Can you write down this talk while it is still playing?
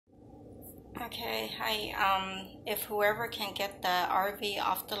Okay, hi. If whoever can get the RV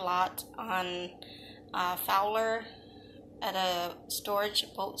off the lot on Fowler at a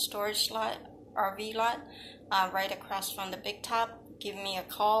boat storage lot, RV lot, right across from the big top, give me a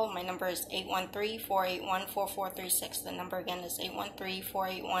call. My number is 813-481-4436. The number again is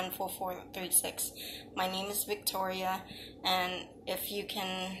 813-481-4436. My name is Victoria, and if you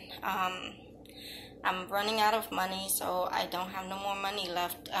can, I'm running out of money, so I don't have no more money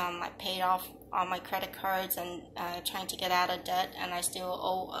left. I paid off all my credit cards and trying to get out of debt, and I still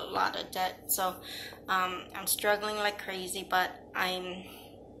owe a lot of debt. So I'm struggling like crazy, but I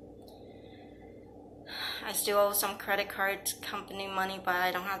still owe some credit card company money, but I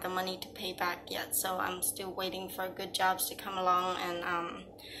don't have the money to pay back yet. So I'm still waiting for good jobs to come along, and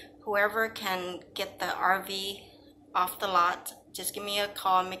whoever can get the RV off the lot, just give me a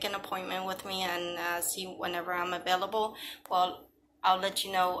call, make an appointment with me, and see whenever I'm available. Well, I'll let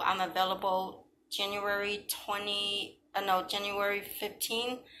you know I'm available January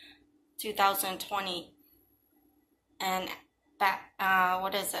 15, 2020. And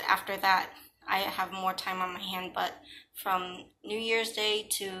after that, I have more time on my hand, but from New Year's Day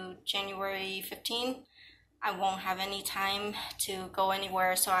to January 15, I won't have any time to go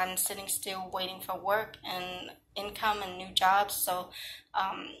anywhere, so I'm sitting still waiting for work and income and new jobs. So,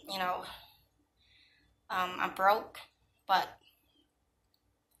 I'm broke, but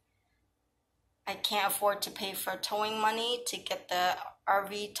I can't afford to pay for towing money to get the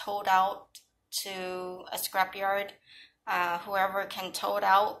RV towed out to a scrapyard. Whoever can tow it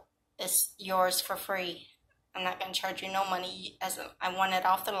out is yours for free. I'm not going to charge you no money, as I want it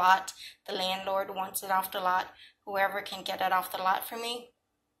off the lot. The landlord wants it off the lot. Whoever can get it off the lot for me,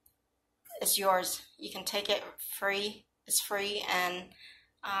 it's yours. You can take it free. It's free, and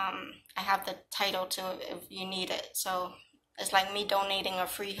I have the title to it if you need it. So it's like me donating a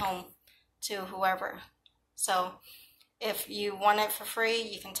free home to whoever. So if you want it for free,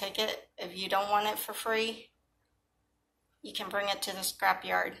 you can take it. If you don't want it for free, you can bring it to the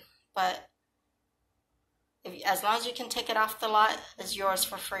scrapyard. But as long as you can take it off the lot, it's yours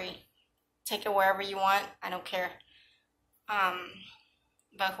for free. Take it wherever you want. I don't care.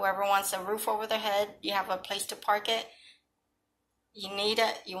 But whoever wants a roof over their head, you have a place to park it, you need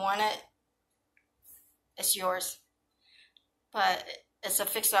it, you want it, it's yours. But it's a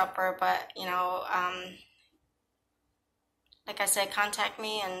fixer-upper. But like I said, contact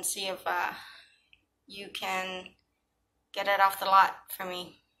me and see if you can get it off the lot for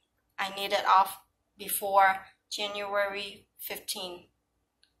me. I need it off before January 15,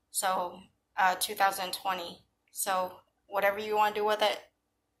 so 2020. So whatever you want to do with it,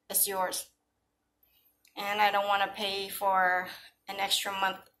 it's yours. And I don't want to pay for an extra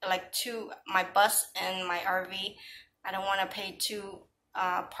month, like my bus and my RV. I don't want to pay two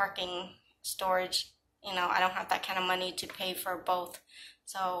parking storage. I don't have that kind of money to pay for both.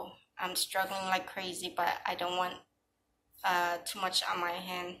 So I'm struggling like crazy, but I don't want too much on my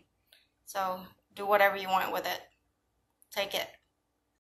hand. So do whatever you want with it. Take it.